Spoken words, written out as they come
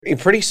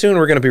Pretty soon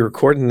we're going to be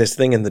recording this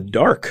thing in the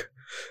dark.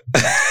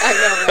 I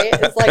know, right?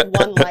 It's like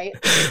one light.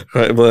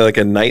 Right, like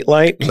a night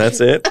light, and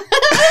that's it.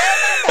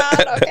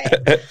 God,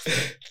 okay.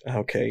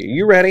 Okay,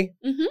 you ready?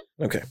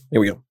 Mm-hmm. Okay, here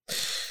we go.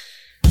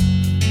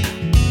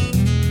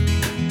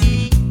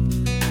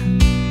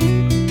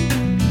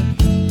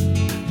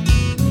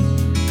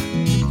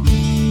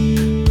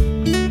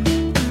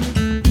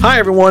 Hi,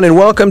 everyone, and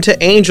welcome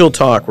to Angel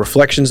Talk,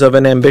 Reflections of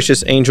an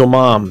Ambitious Angel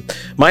Mom.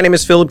 My name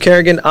is Philip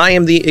Kerrigan. I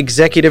am the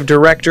Executive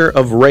Director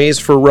of Raise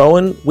for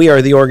Rowan. We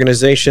are the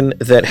organization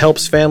that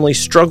helps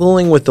families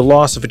struggling with the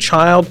loss of a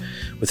child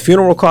with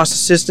funeral cost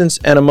assistance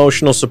and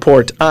emotional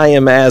support. I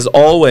am, as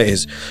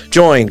always,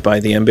 joined by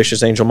the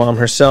Ambitious Angel Mom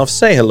herself.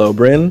 Say hello,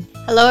 Bryn.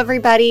 Hello,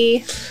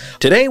 everybody.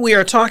 Today, we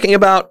are talking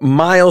about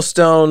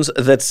milestones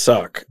that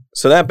suck.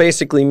 So that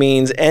basically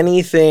means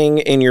anything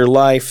in your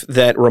life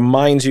that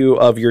reminds you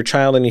of your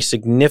child, any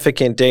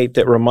significant date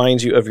that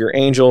reminds you of your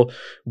angel,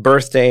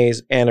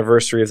 birthdays,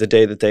 anniversary of the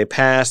day that they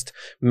passed,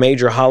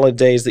 major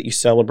holidays that you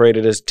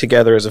celebrated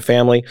together as a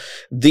family.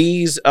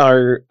 These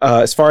are,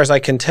 as far as I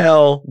can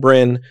tell,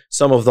 Bryn,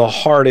 some of the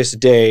hardest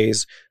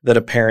days that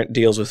a parent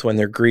deals with when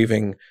they're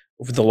grieving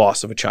the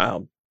loss of a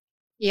child.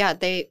 Yeah,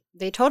 they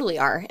totally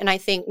are. And I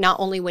think not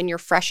only when you're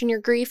fresh in your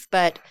grief,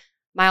 but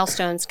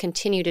milestones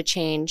continue to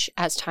change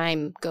as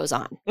time goes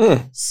on.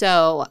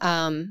 So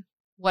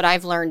what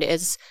I've learned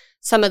is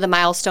some of the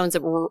milestones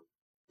that were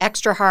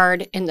extra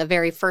hard in the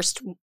very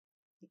first,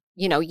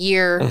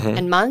 year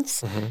and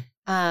months,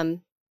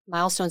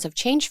 milestones have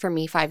changed for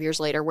me 5 years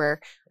later,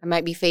 where I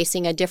might be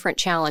facing a different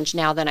challenge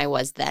now than I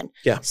was then.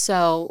 Yeah.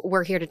 So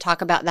we're here to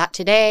talk about that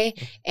today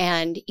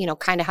and,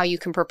 kind of how you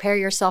can prepare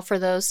yourself for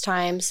those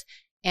times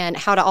and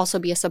how to also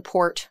be a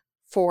support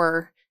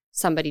for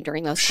somebody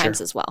during those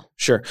times as well.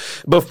 Sure.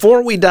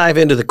 Before we dive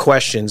into the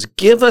questions,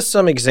 give us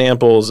some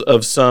examples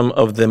of some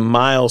of the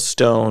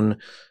milestone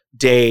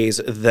days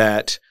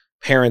that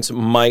parents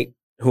might,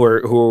 who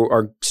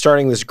are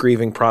starting this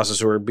grieving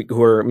process, or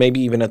who are maybe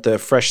even at the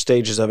fresh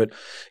stages of it.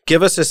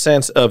 Give us a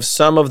sense of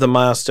some of the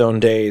milestone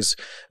days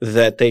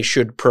that they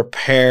should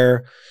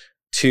prepare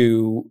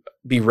to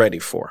be ready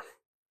for.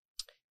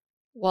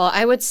 Well,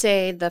 I would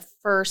say the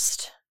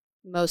first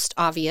most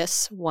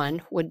obvious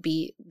one would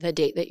be the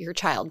date that your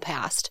child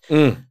passed.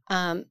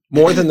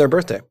 More than their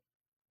birthday,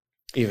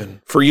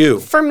 even for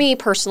you. For me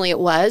personally, it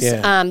was.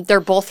 Yeah.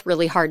 They're both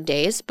really hard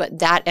days, but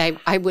that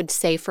I would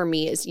say for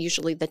me is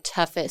usually the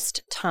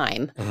toughest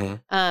time.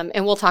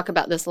 And we'll talk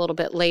about this a little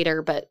bit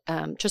later, but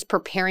just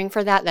preparing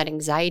for that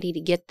anxiety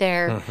to get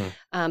there,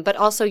 but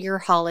also your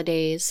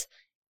holidays.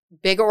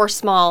 Big or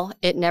small,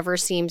 it never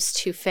seems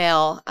to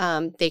fail.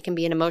 They can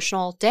be an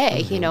emotional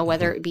day,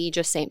 whether it be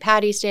just St.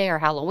 Patty's Day or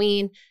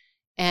Halloween,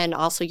 and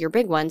also your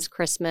big ones,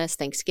 Christmas,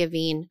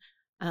 Thanksgiving,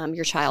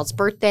 your child's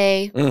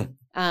birthday.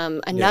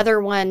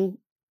 Another one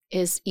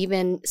is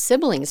even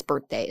siblings'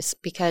 birthdays,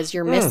 because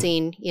you're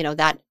missing,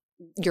 that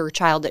your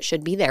child that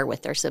should be there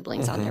with their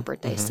siblings on their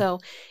birthday. So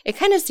it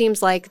kind of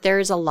seems like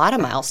there's a lot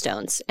of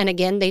milestones. And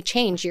again, they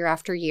change year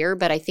after year,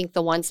 but I think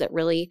the ones that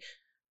really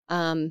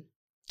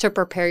to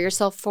prepare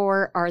yourself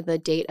for are the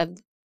date of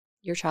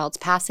your child's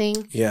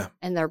passing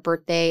and their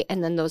birthday,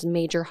 and then those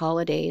major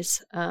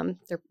holidays.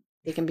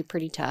 They can be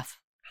pretty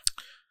tough.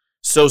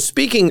 So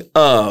speaking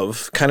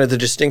of kind of the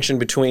distinction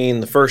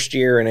between the first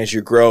year and as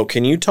you grow,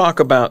 can you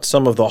talk about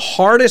some of the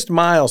hardest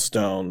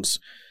milestones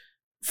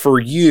for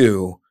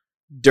you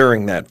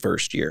during that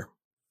first year?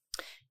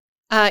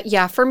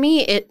 For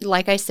me,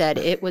 like I said,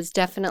 it was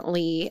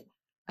definitely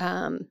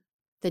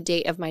the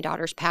date of my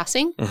daughter's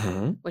passing,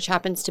 which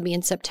happens to be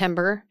in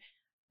September.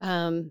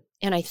 And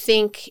I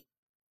think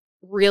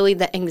really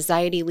the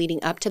anxiety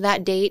leading up to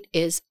that date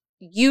is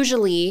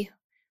usually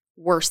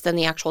worse than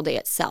the actual day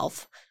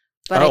itself.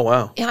 But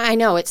wow. Yeah, I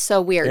know, it's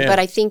so weird. Yeah. But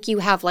I think you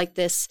have like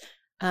this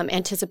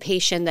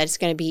anticipation that it's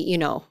going to be,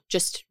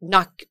 just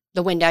knock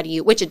the wind out of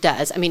you, which it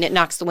does. I mean, it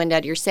knocks the wind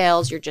out of your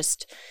sails. You're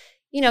just,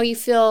 you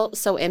feel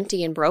so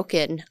empty and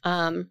broken.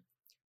 But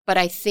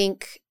I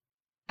think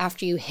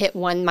after you hit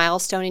one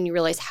milestone and you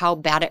realize how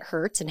bad it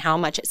hurts and how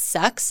much it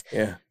sucks,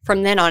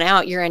 from then on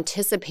out, you're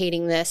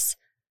anticipating this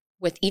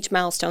with each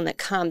milestone that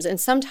comes. And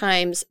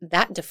sometimes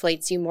that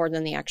deflates you more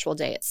than the actual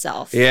day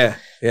itself. Yeah.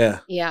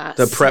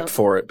 The prep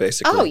for it,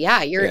 basically. Oh,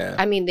 yeah.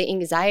 I mean, the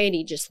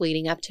anxiety just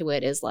leading up to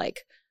it is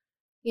like,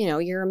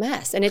 you're a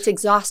mess. And it's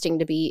exhausting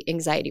to be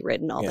anxiety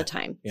ridden all the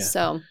time.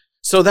 Yeah.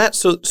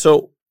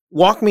 So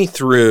walk me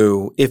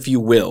through, if you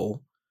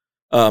will,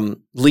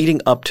 leading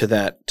up to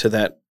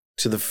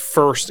the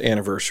first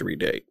anniversary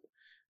date.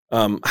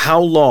 How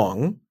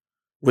long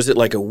was it,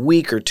 like a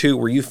week or two,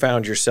 where you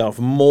found yourself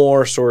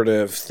more sort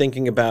of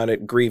thinking about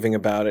it, grieving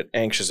about it,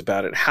 anxious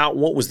about it?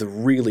 What was the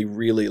really,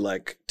 really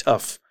like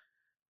tough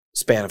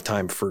span of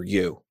time for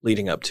you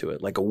leading up to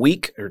it? Like a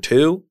week or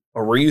two?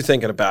 Or were you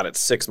thinking about it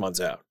 6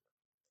 months out?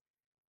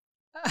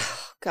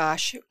 Oh,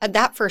 gosh,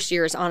 that first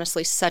year is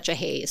honestly such a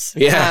haze.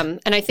 Yeah.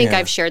 And I think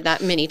I've shared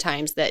that many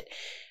times, that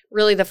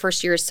really the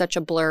first year is such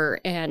a blur.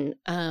 And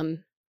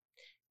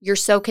you're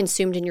so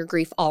consumed in your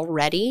grief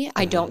already.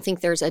 I don't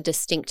think there's a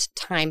distinct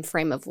time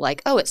frame of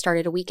like, oh, it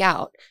started a week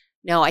out.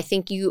 No, I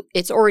think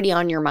it's already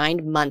on your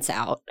mind months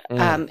out.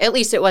 At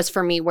least it was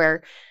for me,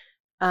 where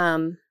I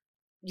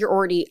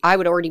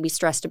would already be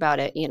stressed about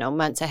it,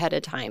 months ahead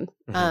of time.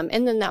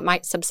 And then that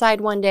might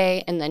subside one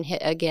day and then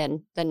hit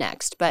again the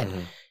next. But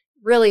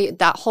really,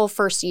 that whole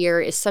first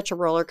year is such a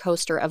roller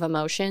coaster of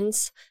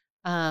emotions.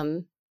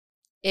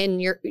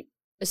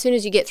 As soon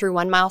as you get through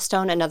one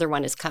milestone, another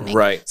one is coming.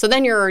 Right. So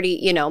then you're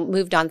already,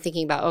 moved on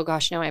thinking about, oh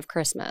gosh, now I have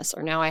Christmas,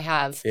 or now I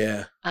have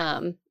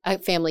a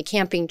family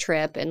camping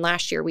trip. And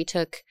last year we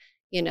took,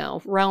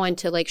 Rowan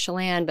to Lake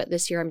Chelan, but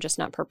this year I'm just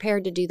not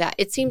prepared to do that.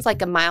 It seems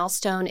like a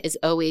milestone is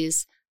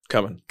always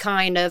coming,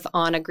 kind of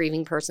on a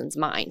grieving person's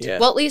mind. Yeah.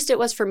 Well, at least it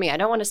was for me. I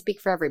don't want to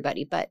speak for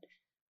everybody, but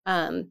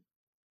I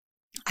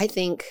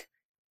think,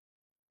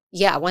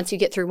 once you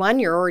get through one,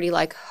 you're already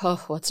like,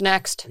 oh, what's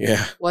next?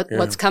 Yeah.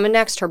 What's coming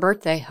next? Her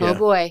birthday. Oh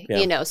boy.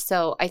 Yeah.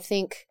 So I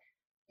think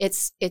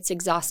it's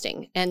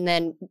exhausting. And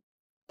then,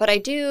 but I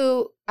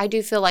do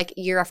feel like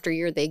year after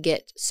year, they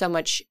get so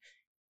much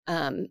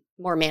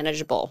more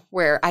manageable,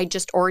 where I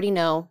just already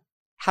know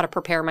how to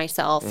prepare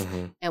myself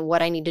and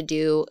what I need to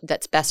do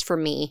that's best for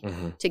me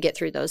to get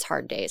through those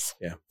hard days.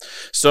 Yeah.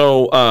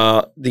 So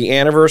the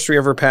anniversary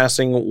of her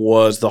passing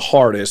was the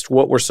hardest.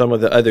 What were some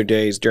of the other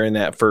days during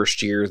that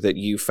first year that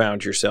you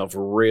found yourself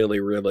really,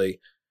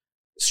 really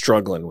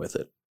struggling with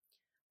it?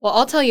 Well,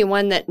 I'll tell you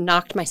one that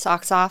knocked my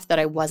socks off that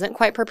I wasn't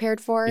quite prepared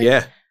for.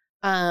 Yeah.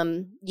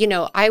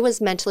 I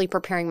was mentally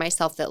preparing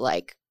myself that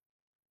like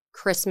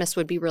Christmas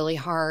would be really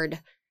hard.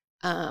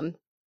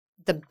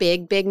 The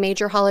big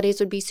major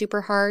holidays would be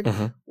super hard.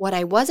 What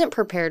I wasn't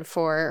prepared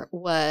for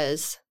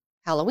was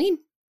Halloween.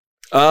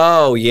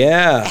 Oh,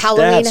 yeah.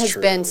 Halloween has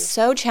been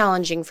so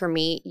challenging for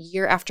me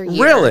year after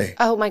year. Really?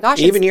 Oh, my gosh.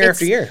 Even year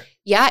after year?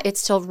 Yeah,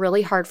 it's still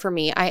really hard for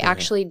me. I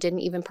actually didn't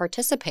even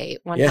participate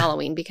one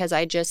Halloween because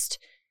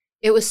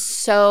it was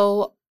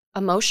so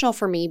emotional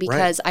for me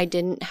because I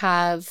didn't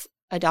have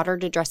a daughter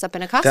to dress up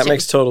in a costume. That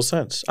makes total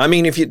sense. I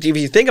mean, if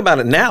you think about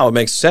it now, it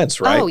makes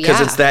sense, right? Because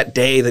it's that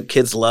day that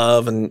kids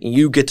love, and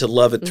you get to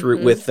love it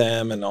through with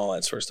them and all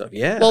that sort of stuff.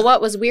 Yeah. Well,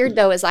 what was weird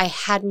though is I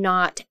had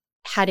not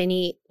had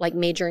any like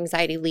major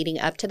anxiety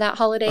leading up to that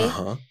holiday,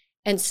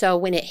 and so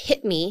when it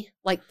hit me,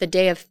 like the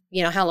day of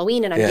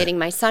Halloween, and I'm getting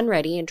my son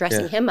ready and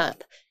dressing him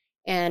up,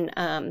 and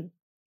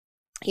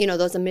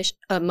those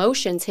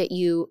emotions hit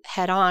you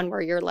head on,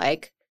 where you're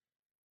like,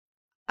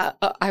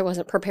 I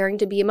wasn't preparing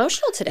to be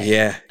emotional today.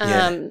 Yeah.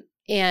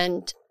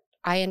 And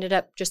I ended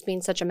up just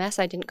being such a mess.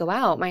 I didn't go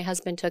out. My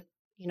husband took,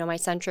 my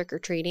son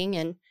trick-or-treating,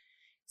 and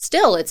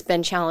still it's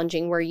been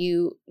challenging where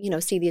you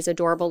see these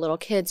adorable little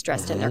kids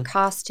dressed in their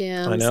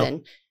costumes,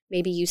 and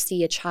maybe you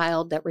see a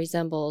child that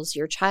resembles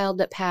your child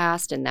that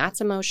passed, and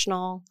that's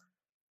emotional.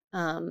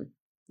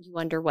 You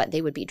wonder what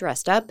they would be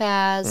dressed up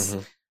as.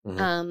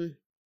 And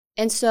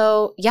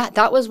so,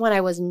 that was when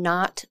I was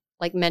not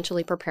like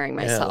mentally preparing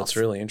myself. Yeah, that's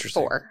really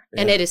interesting.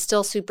 And it is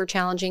still super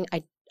challenging.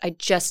 I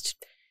just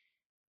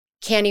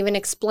can't even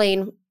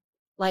explain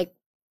like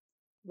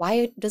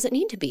why does it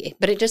need to be,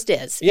 but it just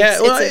is. Yeah,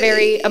 it's a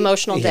very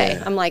emotional day.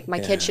 Yeah, I'm like, my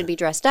kid should be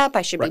dressed up.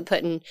 I should be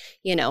putting,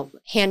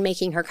 hand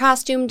making her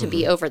costume to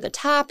be over the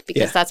top,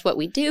 because that's what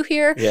we do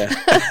here. Yeah.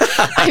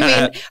 I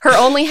mean, her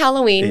only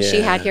Halloween she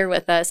had here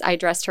with us, I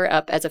dressed her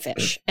up as a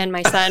fish, and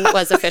my son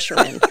was a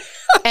fisherman.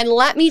 And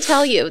let me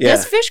tell you,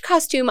 this fish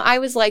costume, I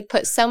was like,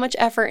 put so much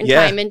effort and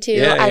time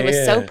into. I was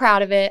so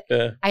proud of it.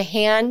 Yeah. I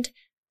hand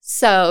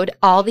sewed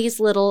all these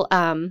little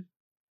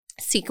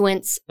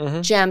sequence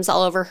gems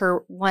all over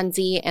her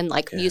onesie, and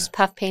like used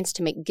puff paints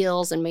to make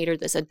gills, and made her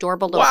this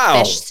adorable little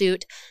fish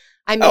suit.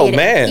 I made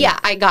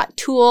I got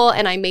tulle,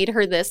 and I made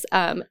her this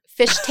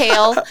fish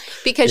tail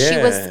because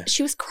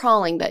she was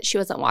crawling, but she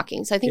wasn't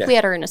walking. So I think we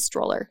had her in a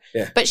stroller.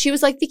 Yeah. But she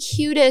was like the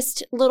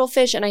cutest little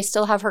fish, and I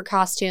still have her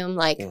costume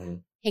like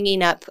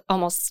hanging up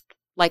almost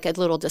like a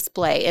little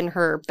display in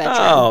her bedroom.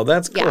 Oh,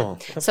 that's cool.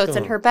 Yeah. So it's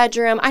in her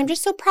bedroom. I'm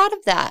just so proud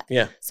of that.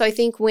 Yeah. So I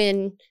think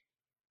when,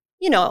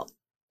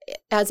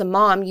 as a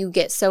mom, you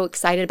get so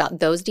excited about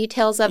those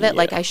details of it.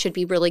 Like, I should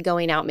be really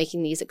going out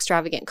making these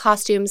extravagant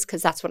costumes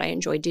because that's what I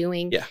enjoy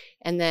doing. Yeah.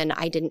 And then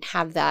I didn't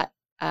have that.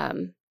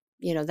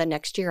 The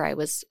next year I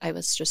was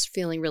just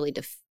feeling really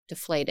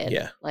deflated.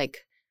 Yeah.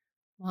 Like,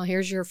 well,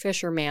 here's your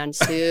fisherman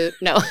suit.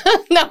 No,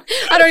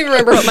 I don't even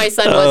remember what my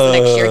son was the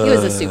next year. He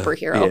was a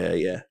superhero.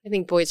 Yeah. I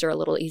think boys are a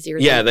little easier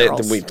than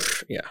girls.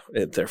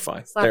 They're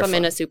fine. Slap them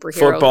in a superhero.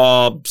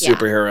 Football,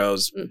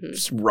 superheroes,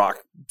 rock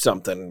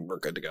something, we're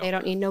good to go. They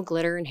don't need no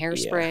glitter and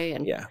hairspray.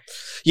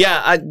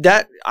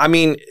 I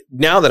mean,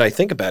 now that I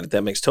think about it,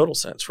 that makes total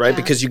sense, right?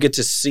 Because you get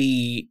to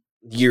see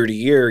year to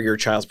year your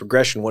child's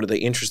progression. What are they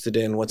interested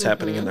in? What's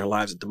happening in their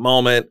lives at the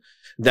moment?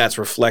 That's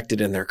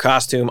reflected in their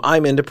costume.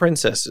 I'm into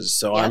princesses,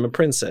 so I'm a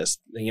princess,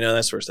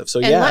 that sort of stuff. So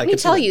and let me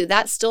tell you,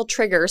 that still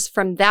triggers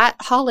from that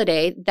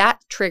holiday,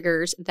 that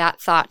triggers that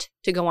thought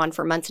to go on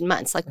for months and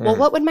months. Like, well,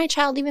 what would my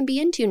child even be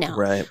into now?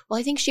 Right. Well,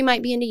 I think she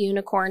might be into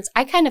unicorns.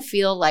 I kind of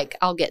feel like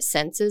I'll get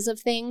senses of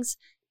things.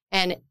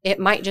 And it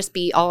might just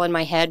be all in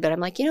my head, but I'm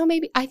like,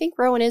 maybe I think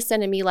Rowan is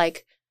sending me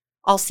like,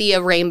 I'll see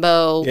a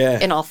rainbow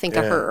and I'll think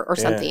of her or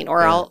something.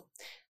 Or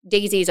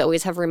Daisy's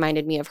always have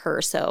reminded me of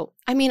her. So,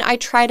 I mean, I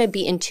try to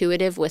be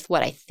intuitive with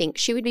what I think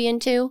she would be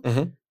into.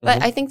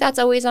 But I think that's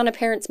always on a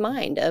parent's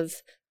mind of,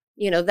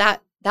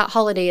 that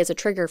holiday is a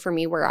trigger for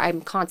me where I'm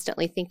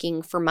constantly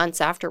thinking for months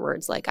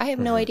afterwards, like, I have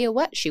no idea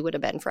what she would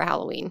have been for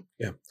Halloween.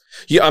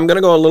 Yeah, I'm going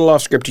to go a little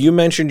off script. You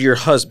mentioned your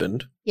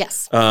husband.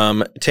 Yes.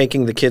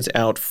 Taking the kids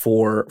out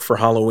for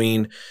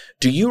Halloween.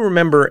 Do you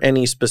remember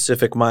any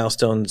specific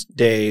milestones,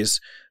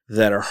 days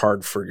that are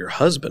hard for your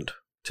husband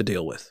to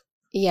deal with?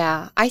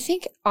 Yeah, I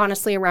think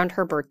honestly around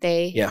her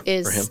birthday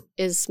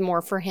is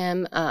more for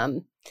him.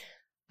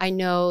 I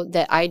know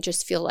that I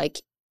just feel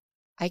like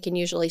I can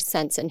usually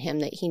sense in him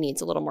that he needs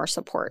a little more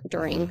support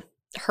during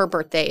her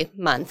birthday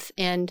month.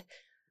 And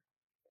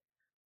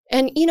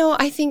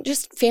I think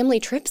just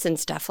family trips and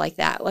stuff like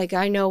that. Like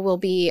I know we'll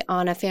be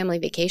on a family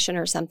vacation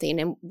or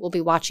something and we'll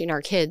be watching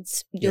our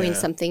kids doing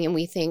something and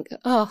we think,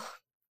 what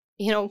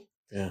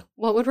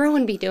would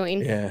Rowan be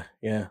doing?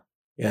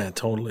 Yeah,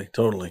 totally.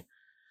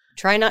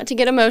 Try not to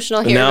get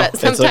emotional here, but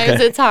sometimes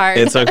it's hard.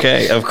 It's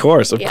okay. Of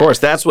course.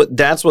 That's what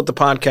the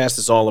podcast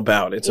is all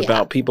about. It's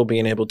about people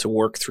being able to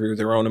work through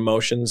their own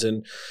emotions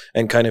and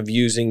kind of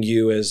using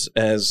you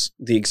as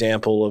the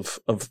example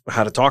of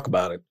how to talk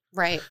about it.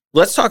 Right.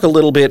 Let's talk a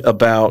little bit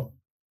about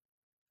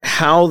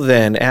how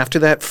then, after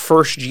that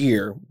first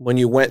year, when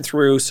you went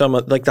through some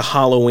of like the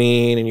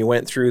Halloween and you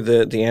went through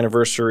the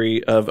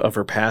anniversary of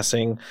her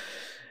passing,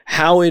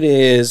 how it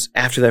is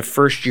after that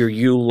first year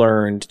you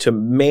learned to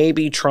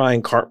maybe try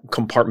and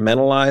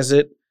compartmentalize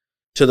it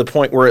to the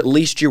point where at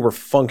least you were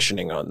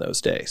functioning on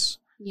those days.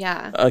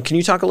 Yeah. Can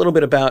you talk a little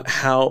bit about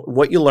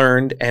what you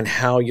learned and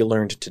how you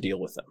learned to deal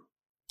with them?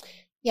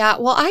 Yeah.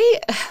 Well,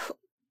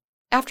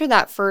 after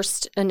that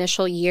first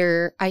initial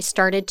year, I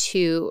started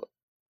to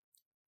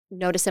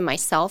notice in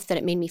myself that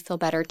it made me feel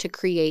better to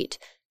create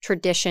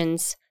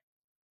traditions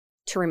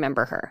to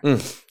remember her.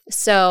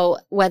 So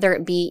whether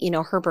it be,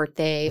 her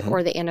birthday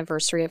or the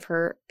anniversary of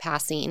her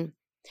passing,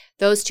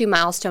 those two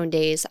milestone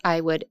days,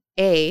 I would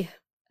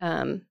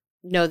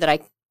know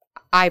that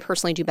I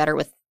personally do better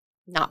with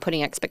not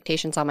putting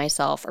expectations on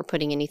myself or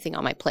putting anything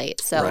on my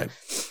plate. So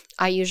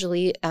I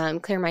usually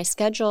clear my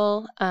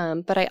schedule,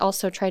 but I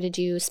also try to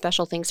do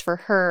special things for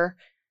her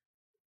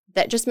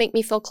that just make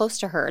me feel close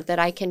to her that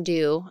I can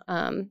do.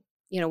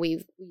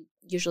 We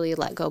usually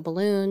let go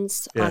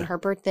balloons on her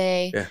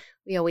birthday. Yeah.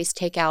 We always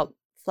take out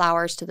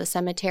flowers to the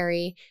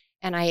cemetery,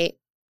 and I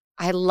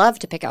love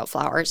to pick out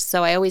flowers.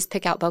 So I always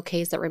pick out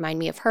bouquets that remind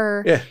me of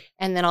her. Yeah.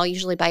 And then I'll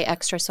usually buy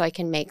extra so I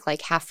can make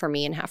like half for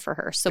me and half for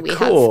her. So we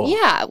have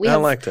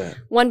like that.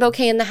 One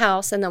bouquet in the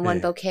house and then one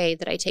bouquet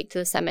that I take to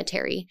the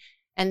cemetery.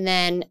 And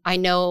then I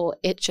know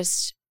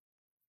it's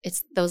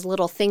those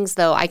little things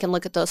though. I can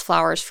look at those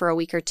flowers for a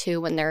week or two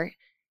when they're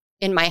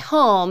in my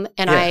home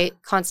and I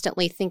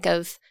constantly think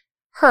of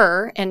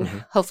her and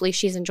hopefully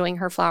she's enjoying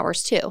her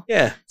flowers too.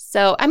 Yeah.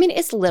 So, I mean,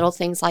 it's little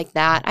things like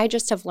that. I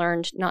just have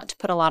learned not to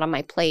put a lot on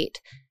my plate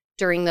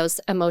during those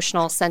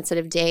emotional,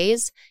 sensitive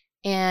days.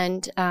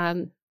 And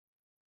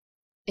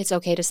it's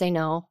okay to say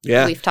no.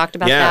 Yeah. We've talked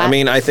about that. Yeah. I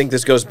mean, I think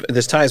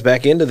this ties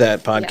back into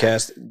that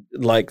podcast,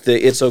 like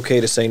the It's Okay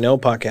to Say No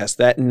podcast,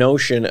 that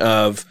notion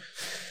of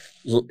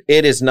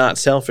it is not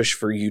selfish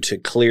for you to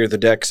clear the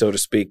deck, so to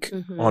speak,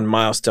 on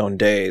milestone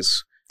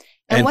days.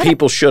 And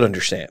people should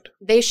understand.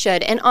 They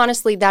should. And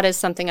honestly, that is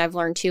something I've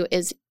learned too,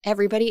 is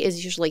everybody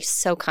is usually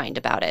so kind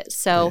about it.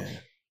 So,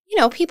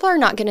 people are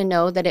not going to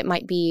know that it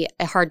might be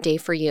a hard day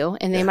for you.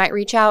 And they might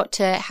reach out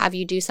to have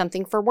you do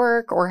something for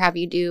work or have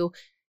you do,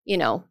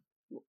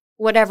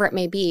 whatever it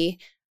may be.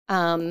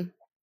 And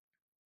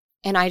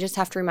I just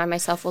have to remind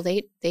myself, well,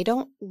 they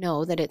don't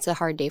know that it's a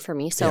hard day for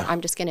me. So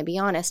I'm just going to be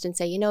honest and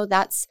say,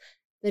 that's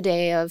the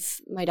day of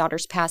my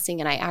daughter's passing.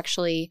 And I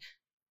actually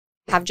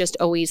have just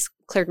always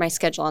cleared my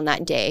schedule on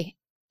that day.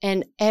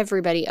 And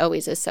everybody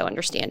always is so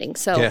understanding.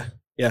 So,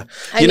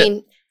 I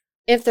mean,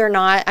 if they're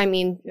not,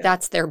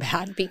 that's their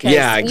bad because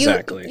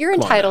you're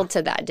entitled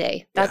to that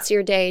day. That's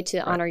your day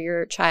to honor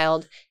your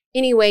child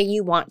any way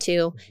you want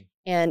to.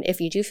 And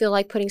if you do feel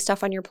like putting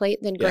stuff on your plate,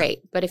 then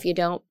great. But if you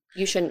don't,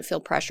 you shouldn't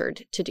feel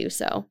pressured to do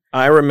so.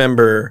 I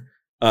remember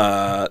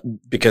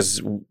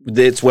because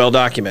it's well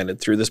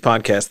documented through this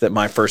podcast that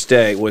my first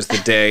day was the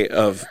day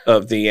of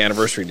the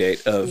anniversary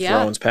date of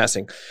Rowan's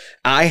passing.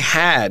 I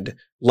had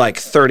like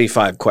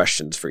 35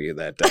 questions for you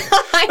that day.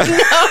 I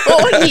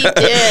know, he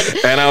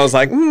did. And I was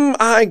like,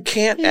 I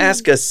can't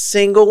ask a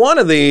single one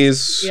of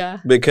these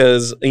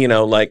because,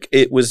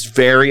 it was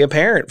very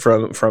apparent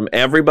from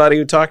everybody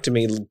who talked to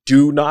me,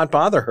 do not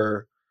bother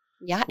her.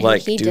 Yeah,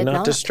 and he did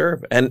not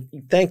disturb. And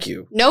thank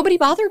you. Nobody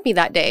bothered me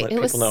that day. It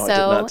was so I did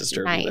not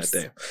disturb you that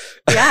day.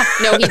 Yeah,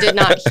 no, he did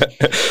not.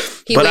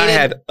 He but waited I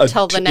had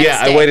till the next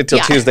day. I waited till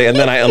Tuesday, and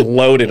then I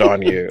unloaded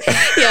on you.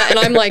 And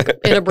I'm like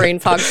in a brain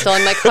fog still.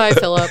 I'm like, hi,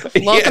 Philip.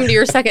 Welcome to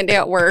your second day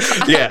at work.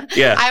 Yeah.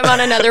 I'm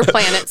on another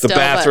planet still. The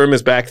bathroom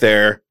is back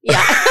there.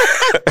 Yeah.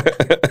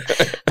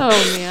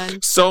 Oh,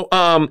 man. So,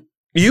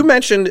 You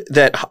mentioned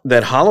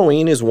that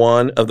Halloween is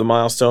one of the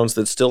milestones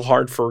that's still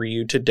hard for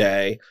you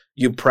today.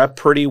 You prep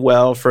pretty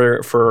well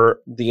for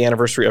the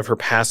anniversary of her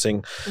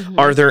passing. Mhm.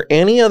 Are there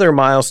any other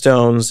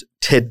milestones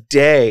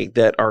today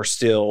that are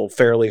still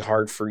fairly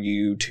hard for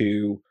you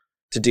to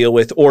deal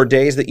with, or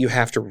days that you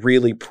have to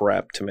really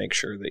prep to make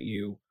sure that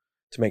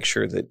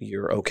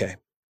you're okay?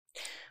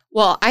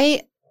 Well,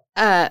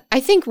 I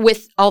think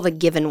with all the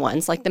given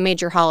ones, like the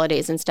major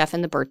holidays and stuff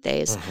and the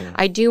birthdays,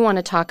 I do want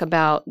to talk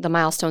about the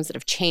milestones that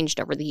have changed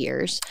over the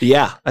years.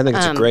 Yeah, I think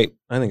it's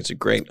a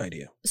great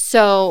idea.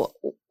 So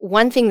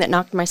one thing that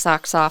knocked my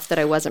socks off that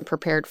I wasn't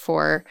prepared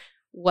for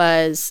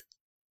was,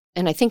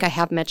 and I think I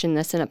have mentioned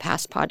this in a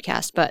past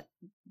podcast, but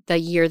the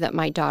year that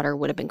my daughter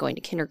would have been going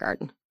to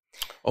kindergarten.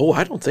 Oh,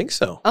 I don't think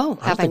so. Oh,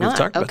 have I not? We've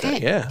talked about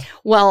that. Yeah.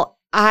 Well,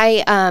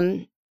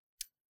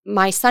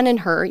 my son and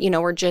her,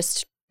 were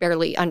just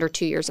barely under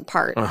 2 years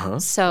apart.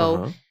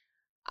 So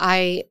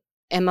I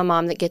am a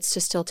mom that gets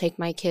to still take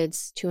my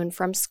kids to and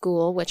from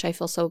school, which I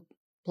feel so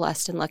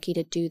blessed and lucky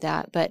to do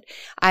that. But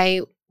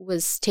I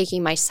was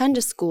taking my son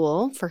to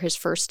school for his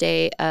first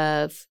day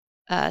of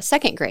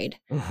second grade.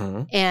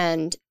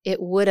 And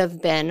it would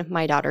have been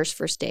my daughter's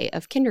first day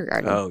of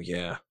kindergarten. Oh,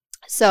 yeah.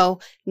 So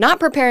not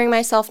preparing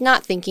myself,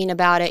 not thinking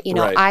about it.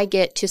 Right. I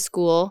get to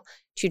school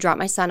to drop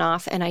my son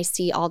off, and I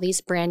see all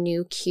these brand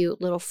new, cute,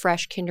 little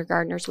fresh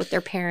kindergartners with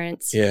their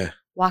parents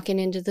walking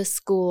into the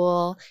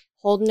school,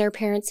 holding their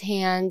parents'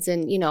 hands,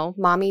 and,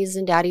 mommies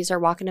and daddies are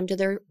walking them to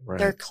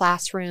their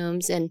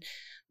classrooms. And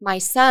my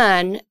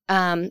son,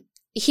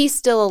 he's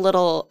still a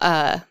little,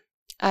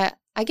 I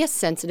guess,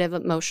 sensitive,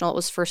 emotional. It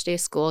was first day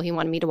of school. He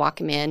wanted me to walk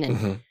him in,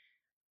 and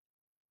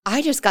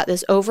I just got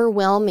this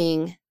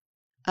overwhelming,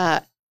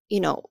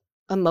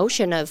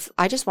 emotion of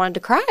I just wanted to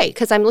cry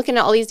because I'm looking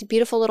at all these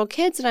beautiful little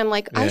kids and I'm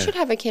like, I should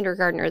have a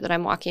kindergartner that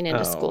I'm walking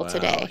into school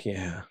today.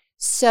 Yeah.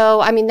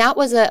 So, that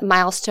was a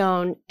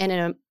milestone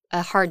and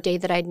a hard day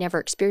that I'd never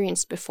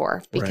experienced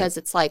before because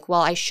it's like,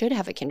 well, I should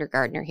have a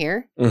kindergartner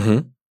here,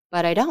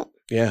 but I don't.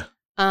 Yeah.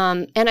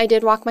 And I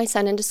did walk my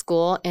son into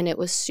school, and it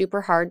was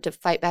super hard to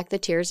fight back the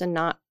tears and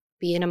not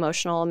be an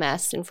emotional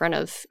mess in front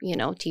of,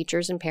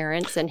 teachers and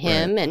parents and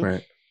him.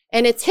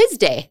 And it's his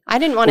day. I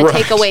didn't want to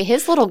take away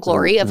his little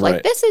glory of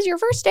like, this is your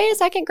first day of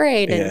second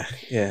grade.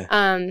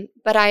 And,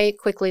 but I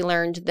quickly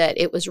learned that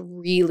it was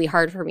really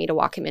hard for me to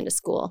walk him into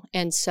school.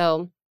 And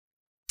so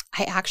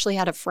I actually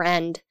had a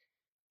friend.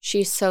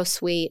 She's so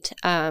sweet.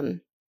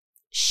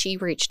 She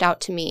reached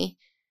out to me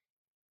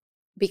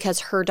because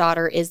her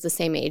daughter is the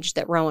same age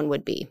that Rowan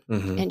would be.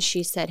 And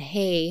she said,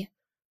 hey,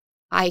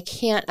 I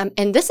can't.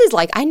 And this is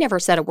like, I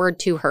never said a word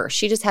to her.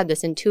 She just had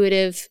this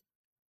intuitive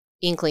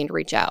inkling to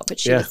reach out, but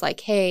she was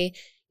like, hey,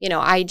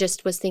 I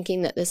just was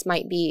thinking that this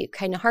might be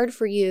kind of hard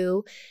for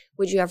you.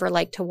 Would you ever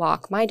like to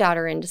walk my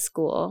daughter into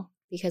school?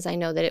 Because I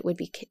know that it would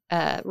be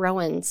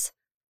Rowan's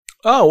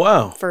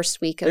first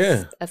week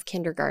of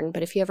kindergarten.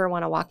 But if you ever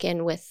want to walk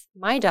in with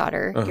my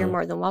daughter, you're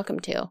more than welcome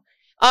to.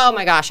 Oh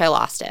my gosh, I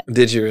lost it.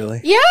 Did you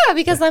really? Yeah,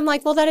 because I'm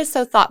like, well, that is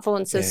so thoughtful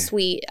and so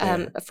sweet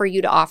for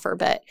you to offer.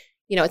 But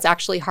it's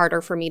actually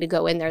harder for me to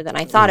go in there than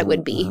I thought it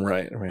would be.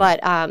 Right.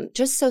 But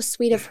just so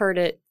sweet of her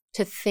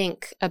to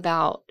think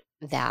about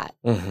that.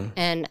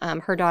 And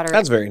her daughter.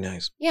 That's very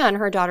nice. Yeah, and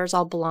her daughter's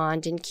all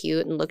blonde and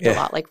cute and looked a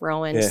lot like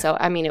Rowan. Yeah. So,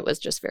 it was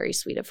just very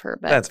sweet of her.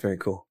 But that's very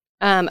cool.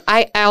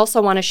 I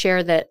also want to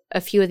share that a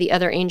few of the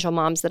other angel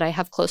moms that I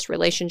have close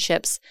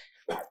relationships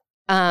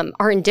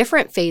are in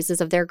different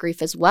phases of their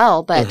grief as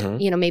well. But,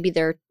 maybe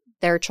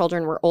their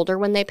children were older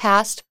when they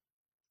passed.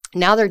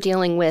 Now they're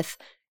dealing with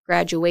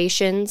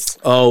graduations.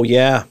 Oh,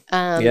 yeah.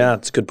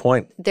 That's a good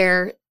point.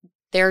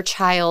 Their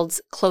child's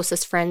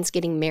closest friends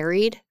getting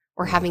married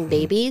or having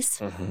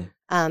babies.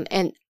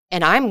 And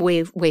I'm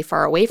way, way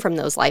far away from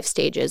those life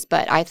stages.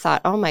 But I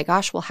thought, oh my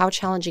gosh, well, how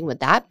challenging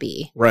would that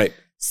be? Right.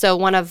 So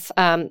one of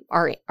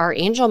our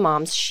angel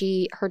moms,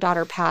 her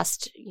daughter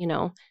passed,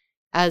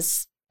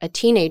 as a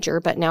teenager,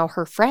 but now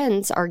her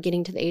friends are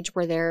getting to the age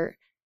where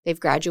they've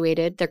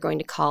graduated, they're going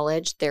to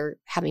college, they're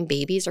having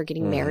babies or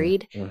getting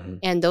married.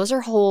 And those are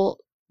whole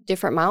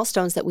different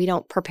milestones that we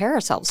don't prepare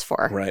ourselves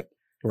for. Right.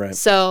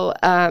 So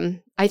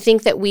I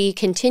think that we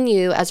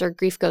continue as our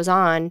grief goes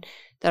on,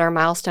 that our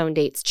milestone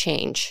dates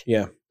change.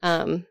 Yeah.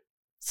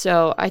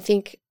 So I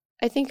think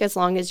as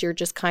long as you're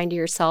just kind to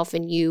yourself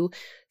and you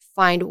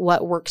find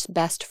what works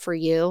best for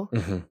you,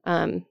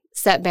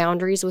 set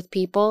boundaries with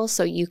people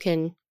so you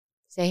can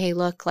say, hey,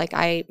 look, like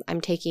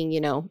I'm taking,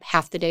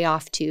 half the day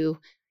off to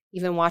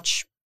even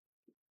watch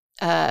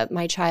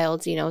my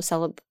child's,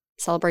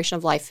 celebration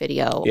of life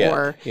video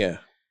or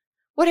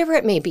whatever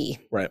it may be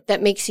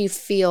that makes you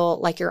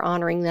feel like you're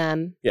honoring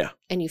them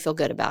and you feel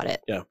good about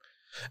it. Yeah.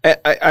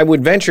 I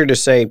would venture to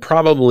say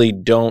probably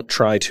don't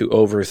try to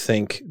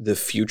overthink the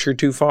future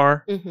too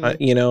far,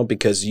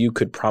 because you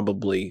could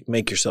probably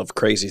make yourself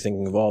crazy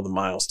thinking of all the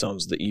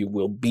milestones that you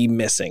will be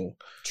missing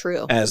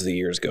True. As the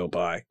years go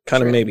by.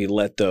 Kind of maybe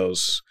let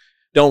those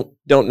don't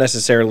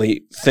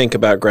necessarily think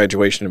about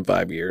graduation in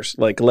 5 years.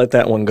 Like, let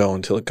that one go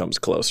until it comes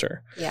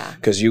closer. Yeah.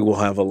 Because you will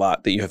have a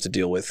lot that you have to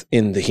deal with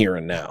in the here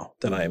and now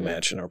that I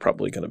imagine are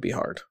probably going to be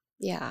hard.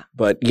 Yeah.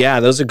 But yeah,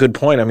 that's a good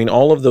point. I mean,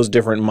 all of those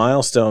different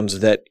milestones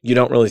that you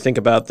don't really think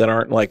about that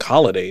aren't like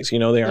holidays, you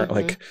know, they aren't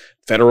like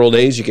federal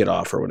days you get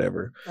off or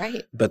whatever.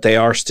 Right. But they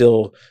are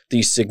still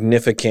these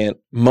significant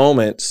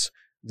moments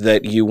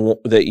that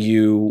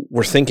you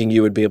were thinking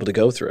you would be able to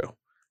go through.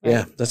 Right.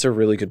 Yeah, that's a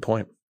really good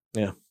point.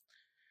 Yeah.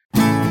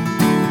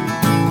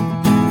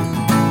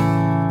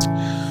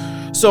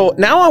 So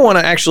now I want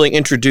to actually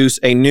introduce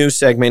a new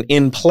segment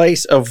in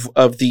place of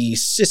the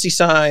sissy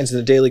signs and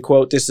the daily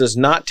quote. This does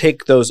not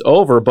take those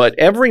over, but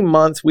every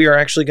month we are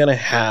actually going to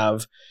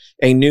have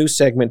a new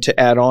segment to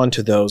add on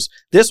to those.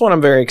 This one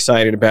I'm very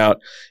excited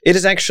about. It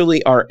is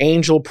actually our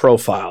angel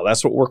profile.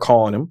 That's what we're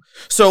calling them.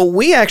 So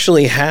we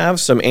actually have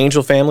some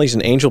angel families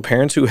and angel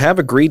parents who have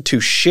agreed to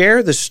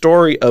share the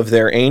story of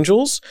their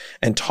angels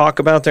and talk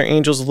about their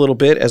angels a little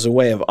bit as a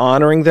way of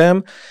honoring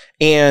them.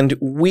 And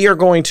we are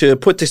going to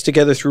put this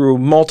together through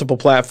multiple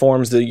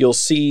platforms that you'll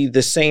see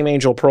the same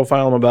angel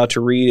profile I'm about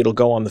to read. It'll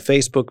go on the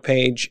Facebook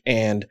page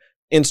and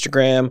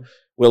Instagram.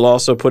 We'll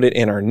also put it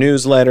in our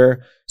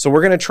newsletter. So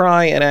we're going to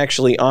try and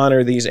actually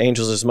honor these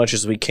angels as much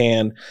as we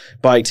can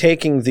by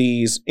taking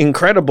these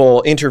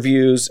incredible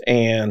interviews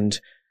and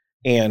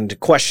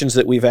questions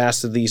that we've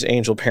asked of these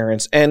angel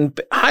parents and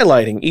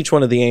highlighting each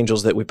one of the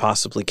angels that we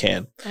possibly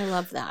can. I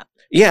love that.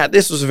 Yeah,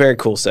 this was a very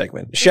cool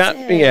segment.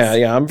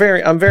 Yeah. I'm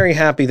very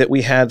happy that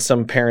we had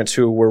some parents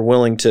who were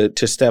willing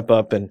to step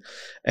up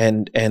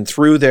and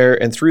through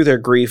their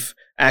grief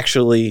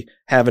actually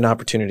have an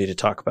opportunity to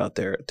talk about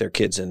their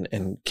kids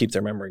and keep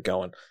their memory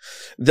going.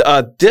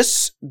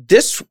 This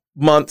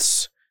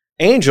month's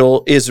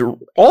angel is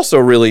also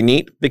really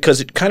neat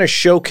because it kind of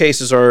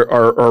showcases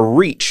our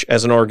reach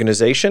as an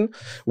organization.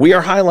 We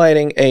are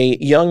highlighting a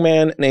young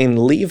man named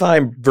Levi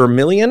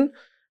Vermillion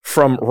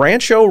from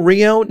Rancho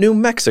Rio, New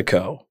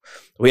Mexico.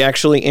 We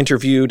actually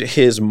interviewed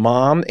his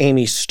mom,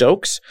 Amy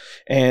Stokes,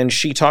 and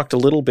she talked a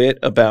little bit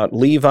about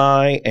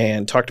Levi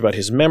and talked about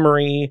his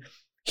memory.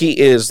 He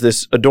is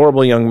this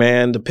adorable young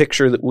man. The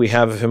picture that we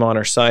have of him on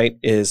our site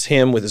is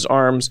him with his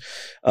arms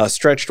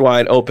stretched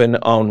wide open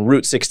on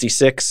Route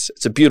 66.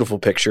 It's a beautiful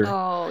picture.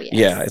 Oh, yes.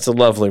 Yeah, it's a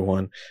lovely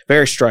one.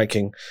 Very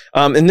striking.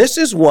 And this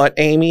is what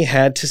Amy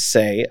had to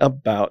say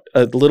about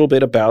a little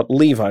bit about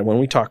Levi when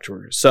we talked to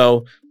her.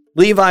 So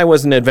Levi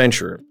was an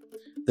adventurer.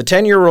 The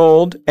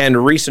 10-year-old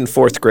and recent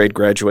 4th grade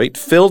graduate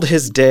filled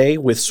his day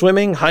with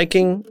swimming,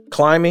 hiking,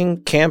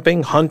 climbing,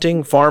 camping,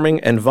 hunting,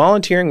 farming, and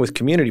volunteering with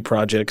community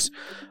projects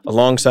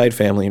alongside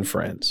family and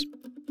friends.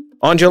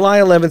 On July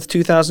 11th,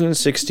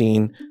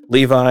 2016,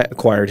 Levi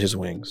acquired his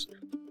wings.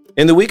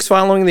 In the weeks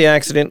following the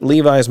accident,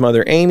 Levi's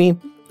mother, Amy,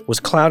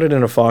 was clouded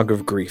in a fog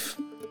of grief.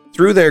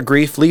 Through their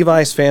grief,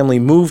 Levi's family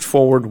moved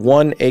forward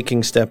one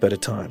aching step at a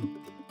time.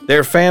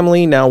 Their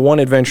family, now one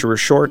adventurer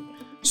short,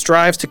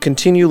 strives to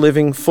continue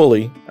living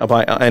fully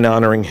and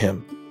honoring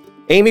him.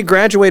 Amy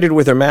graduated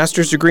with her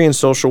master's degree in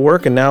social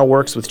work and now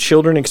works with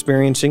children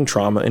experiencing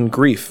trauma and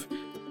grief.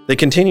 They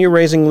continue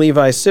raising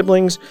Levi's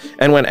siblings,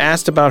 and when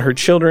asked about her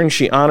children,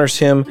 she honors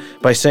him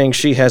by saying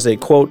she has a,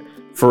 quote,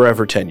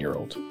 forever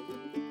 10-year-old.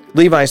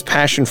 Levi's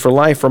passion for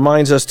life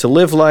reminds us to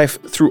live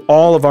life through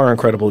all of our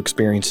incredible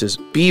experiences,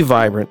 be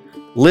vibrant,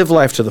 live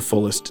life to the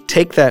fullest,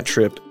 take that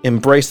trip,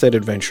 embrace that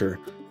adventure.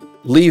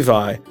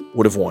 Levi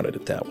would have wanted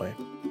it that way.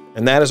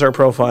 And that is our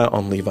profile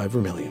on Levi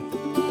Vermillion.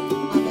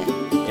 Love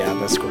it. Yeah,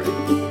 that's great.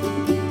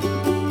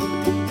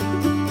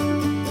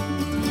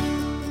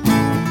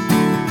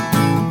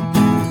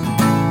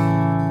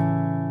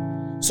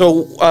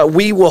 So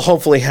we will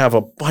hopefully have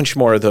a bunch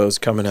more of those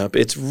coming up.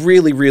 It's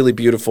really, really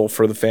beautiful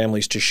for the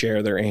families to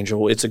share their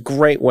angel. It's a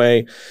great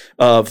way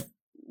of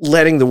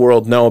letting the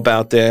world know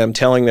about them,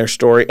 telling their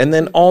story, and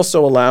then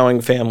also allowing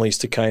families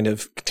to kind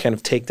of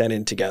take that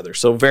in together.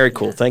 So very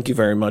cool. Thank you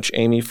very much,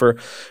 Amy, for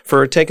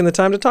taking the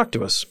time to talk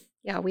to us.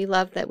 Yeah, we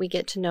love that we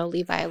get to know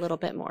Levi a little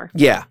bit more.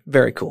 Yeah,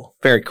 very cool.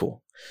 Very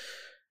cool.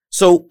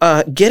 So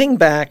getting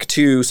back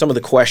to some of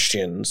the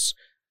questions,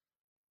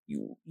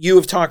 you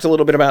have talked a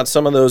little bit about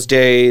some of those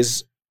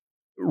days.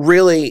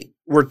 Really,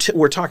 we're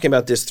talking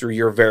about this through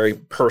your very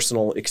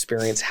personal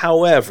experience.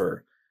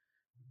 However,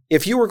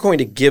 if you were going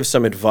to give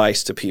some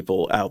advice to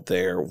people out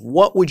there,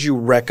 what would you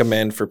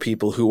recommend for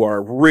people who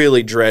are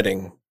really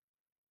dreading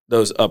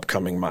those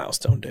upcoming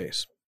milestone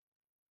days?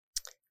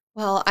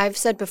 Well, I've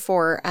said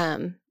before,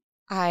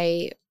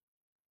 I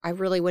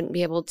really wouldn't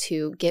be able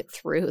to get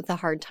through the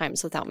hard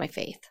times without my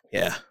faith.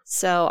 Yeah.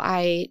 So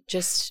I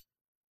just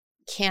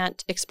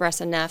can't express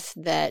enough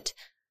that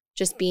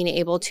just being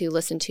able to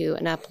listen to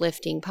an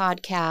uplifting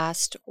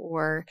podcast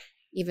or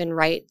even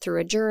write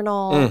through a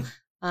journal,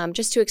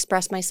 just to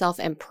express myself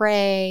and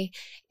pray.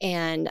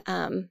 And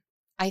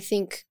I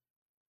think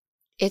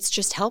it's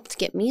just helped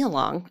get me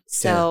along.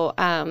 So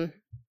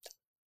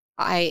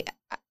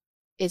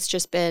it's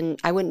just been,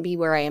 I wouldn't be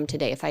where I am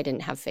today if I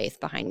didn't have faith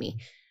behind me.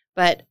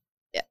 But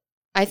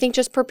I think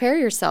just prepare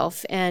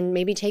yourself and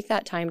maybe take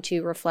that time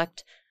to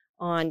reflect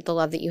on the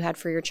love that you had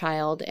for your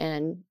child.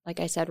 And like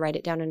I said, write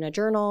it down in a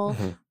journal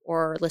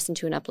or listen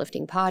to an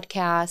uplifting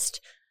podcast.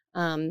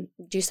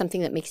 Do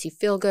something that makes you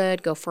feel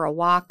good. Go for a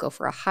walk, go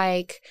for a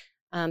hike,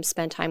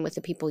 spend time with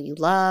the people you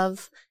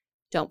love.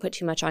 Don't put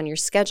too much on your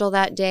schedule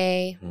that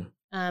day.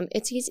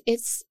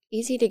 It's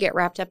easy to get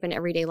wrapped up in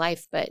everyday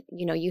life, but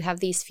you have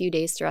these few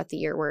days throughout the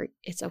year where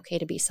it's okay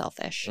to be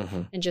selfish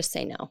and just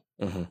say no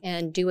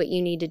and do what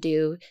you need to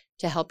do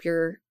to help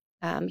your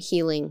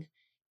healing.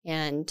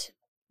 And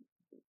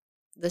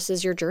this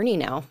is your journey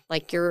now.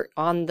 Like you're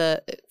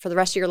for the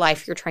rest of your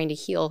life, you're trying to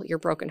heal your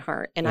broken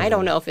heart. And I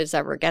don't know if it's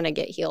ever going to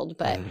get healed,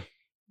 but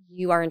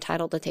you are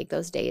entitled to take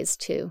those days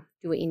to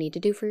do what you need to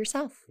do for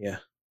yourself. Yeah.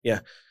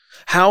 Yeah.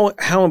 How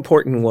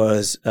important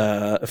was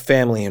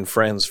family and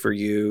friends for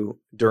you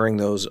during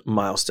those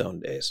milestone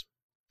days?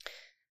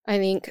 I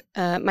think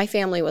my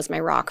family was my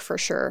rock for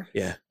sure.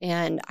 Yeah.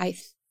 And I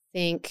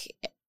think,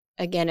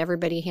 again,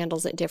 everybody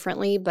handles it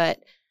differently,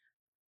 but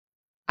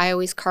I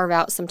always carve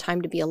out some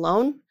time to be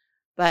alone.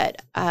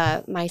 But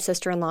my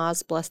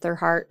sister-in-laws, bless their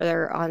heart,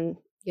 they're on,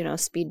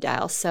 speed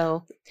dial.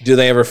 So do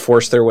they ever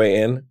force their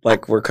way in?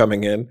 Like we're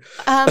coming in?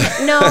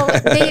 No,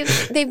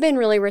 they've been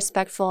really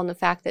respectful in the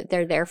fact that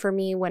they're there for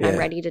me when I'm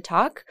ready to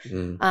talk.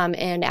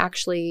 And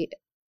actually,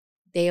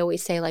 they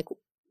always say like,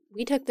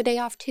 we took the day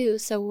off too,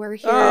 so we're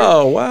here.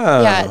 Oh,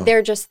 wow. Yeah,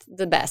 they're just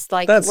the best.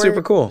 Like that's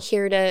super cool.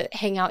 Here to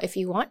hang out if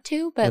you want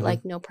to, but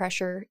like no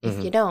pressure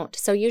if you don't.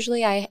 So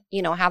usually I,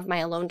 have my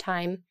alone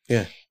time.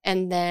 Yeah.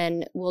 And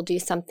then we'll do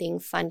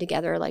something fun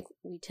together. Like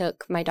we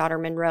took my daughter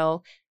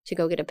Monroe to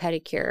go get a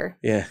pedicure.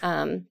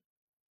 Yeah.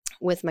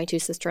 With my two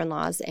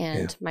sister-in-laws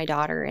and my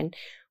daughter, and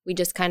we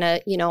just kind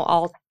of,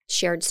 all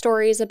shared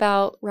stories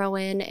about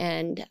Rowan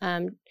and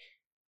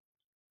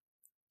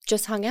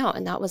just hung out,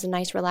 and that was a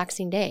nice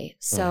relaxing day.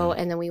 So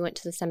and then we went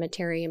to the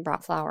cemetery and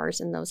brought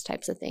flowers and those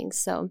types of things.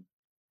 So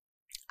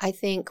I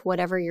think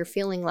whatever you're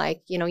feeling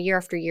like, year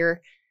after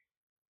year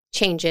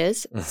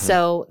changes.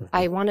 So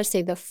I want to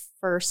say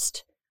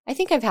I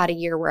think I've had a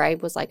year where I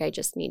was like, I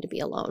just need to be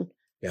alone.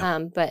 Yeah.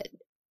 But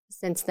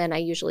since then I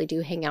usually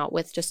do hang out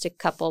with just a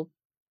couple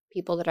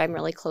people that I'm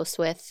really close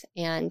with,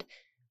 and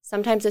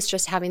sometimes it's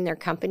just having their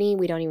company.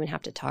 We don't even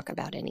have to talk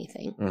about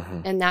anything.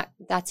 And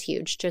that's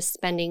huge. Just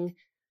spending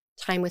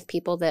time with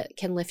people that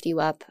can lift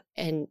you up,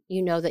 and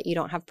that you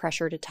don't have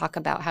pressure to talk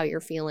about how you're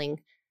feeling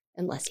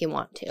unless you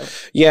want to.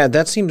 Yeah,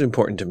 that seems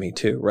important to me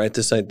too, right?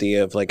 This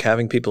idea of like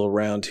having people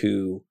around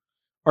who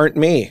aren't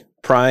me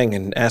prying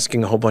and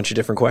asking a whole bunch of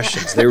different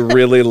questions. They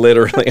really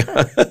literally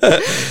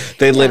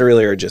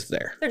literally are just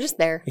there. They're just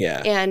there.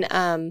 Yeah.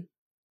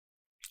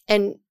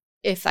 And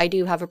if I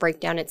do have a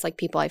breakdown, it's like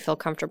people I feel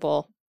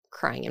comfortable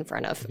crying in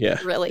front of. Yeah.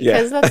 Really.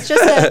 Because that's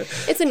just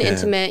it's an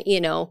intimate,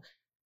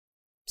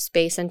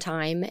 space and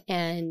time.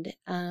 And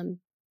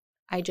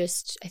I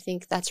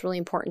think that's really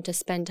important to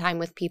spend time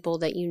with people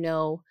that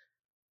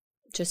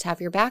just have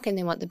your back and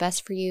they want the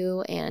best for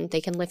you, and they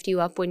can lift you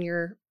up when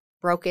you're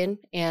broken.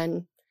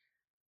 And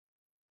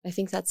I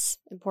think that's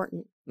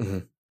important.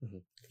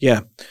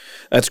 Yeah,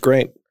 that's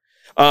great.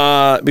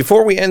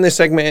 Before we end this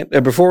segment,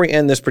 before we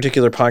end this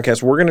particular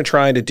podcast, we're going to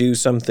try to do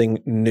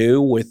something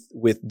new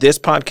with this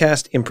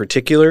podcast in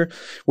particular.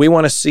 We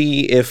want to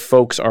see if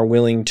folks are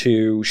willing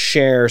to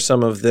share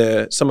some of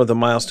the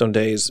milestone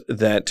days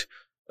that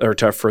are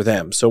tough for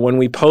them. So when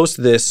we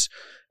post this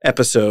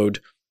episode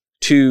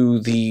to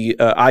the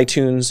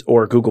iTunes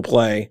or Google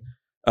Play,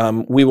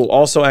 we will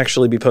also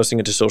actually be posting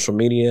it to social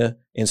media,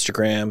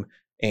 Instagram,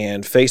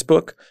 and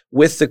Facebook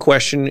with the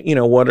question,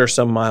 what are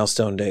some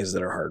milestone days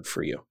that are hard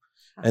for you?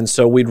 And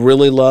so we'd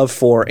really love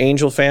for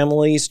angel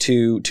families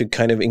to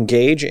kind of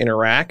engage,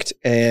 interact,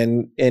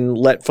 and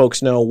let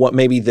folks know what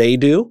maybe they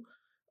do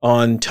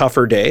on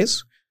tougher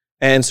days.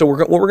 And so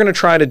what we're going to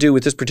try to do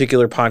with this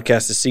particular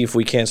podcast is see if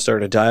we can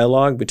start a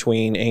dialogue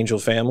between angel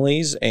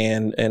families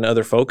and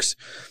other folks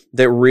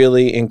that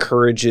really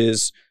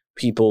encourages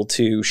people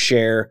to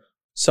share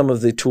some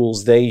of the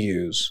tools they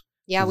use.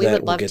 Yeah, we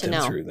would love to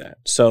know. Through that.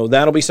 So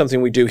that'll be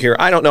something we do here.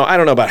 I don't know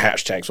about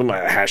hashtags. What my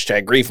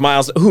hashtag grief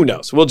miles? Who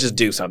knows? We'll just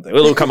do something.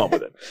 We'll come up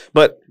with it.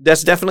 But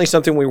that's definitely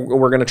something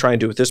we're going to try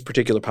and do with this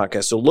particular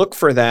podcast. So look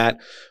for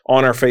that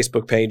on our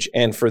Facebook page.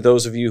 And for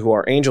those of you who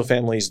are angel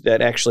families that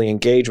actually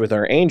engage with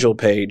our angel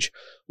page,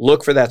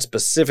 look for that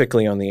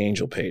specifically on the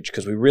angel page,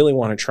 because we really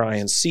want to try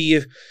and see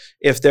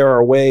if there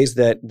are ways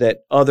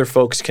that other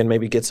folks can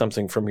maybe get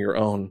something from your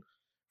own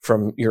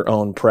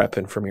prep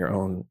and from your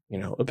own,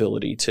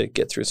 ability to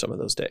get through some of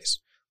those days.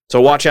 So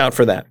watch out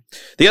for that.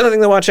 The other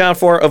thing to watch out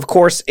for, of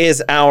course,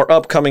 is our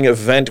upcoming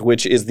event,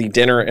 which is the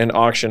dinner and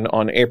auction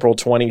on April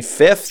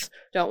 25th.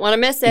 Don't want to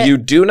miss it. You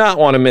do not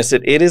want to miss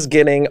it. It is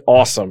getting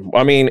awesome.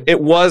 I mean,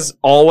 it was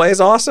always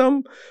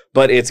awesome,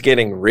 but it's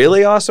getting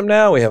really awesome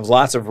now. We have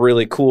lots of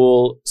really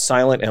cool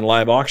silent and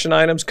live auction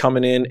items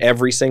coming in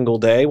every single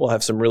day. We'll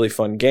have some really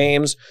fun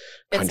games.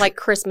 It's like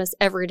Christmas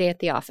every day at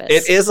the office.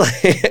 It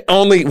is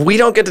only we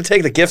don't get to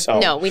take the gifts home.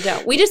 No, we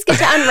don't. We just get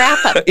to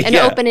unwrap them and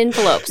open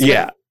envelopes.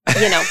 Yeah.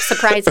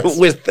 surprises.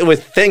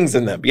 with things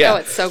in them. Yeah. Oh,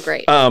 it's so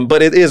great.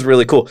 But it is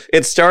really cool.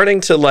 It's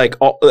starting to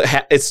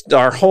it's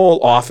our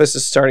whole office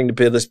is starting to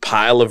be this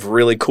pile of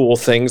really cool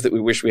things that we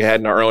wish we had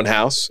in our own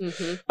house.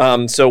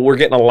 Mm-hmm. So we're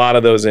getting a lot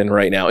of those in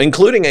right now,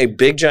 including a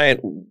big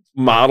giant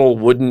model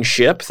wooden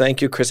ship.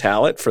 Thank you, Chris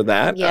Hallett, for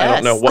that. Yes. I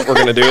don't know what we're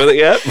going to do with it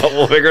yet, but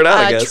we'll figure it out,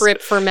 I guess. A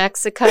trip for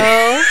Mexico.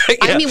 Yeah.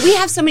 I mean, we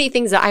have so many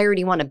things that I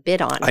already want to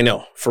bid on. I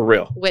know, for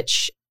real.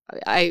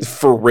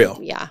 For real.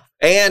 Yeah.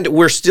 And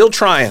we're still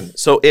trying.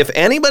 So if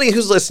anybody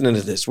who's listening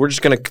to this, we're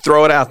just going to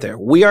throw it out there.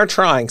 We are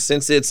trying,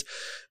 since it's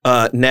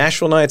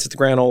Nashville Nights at the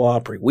Grand Ole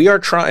Opry, we are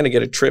trying to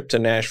get a trip to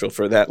Nashville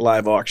for that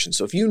live auction.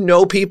 So if you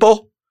know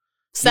people,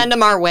 send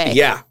them our way.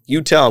 Yeah,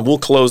 you tell them. We'll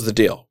close the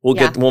deal.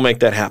 We'll make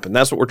that happen.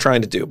 That's what we're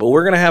trying to do. But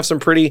we're going to have some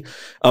pretty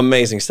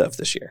amazing stuff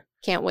this year.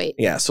 Can't wait.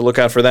 Yeah, so look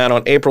out for that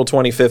on April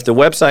 25th. The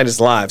website is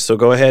live, so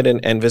go ahead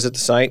and visit the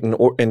site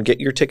and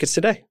get your tickets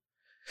today.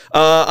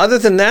 Other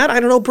than that, I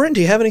don't know, Brent,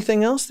 do you have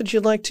anything else that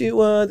you'd like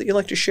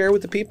to share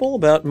with the people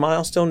about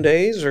Milestone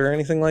Days or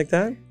anything like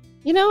that?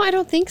 I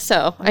don't think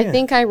so. Yeah. I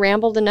think I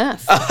rambled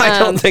enough. I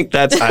don't think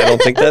that's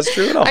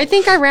true at all. I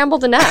think I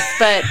rambled enough,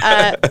 but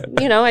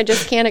I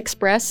just can't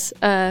express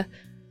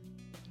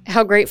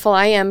how grateful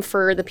I am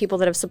for the people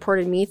that have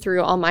supported me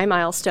through all my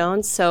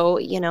milestones. So,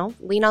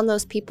 lean on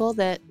those people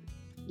that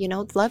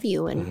love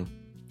you, and mm-hmm.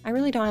 I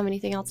really don't have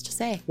anything else to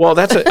say. Well,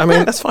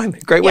 that's fine.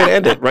 Great way to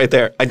end it right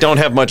there. I don't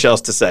have much else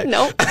to say.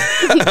 Nope.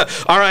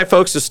 All right,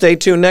 folks, so stay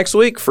tuned next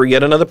week for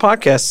yet another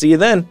podcast. See you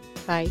then.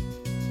 Bye.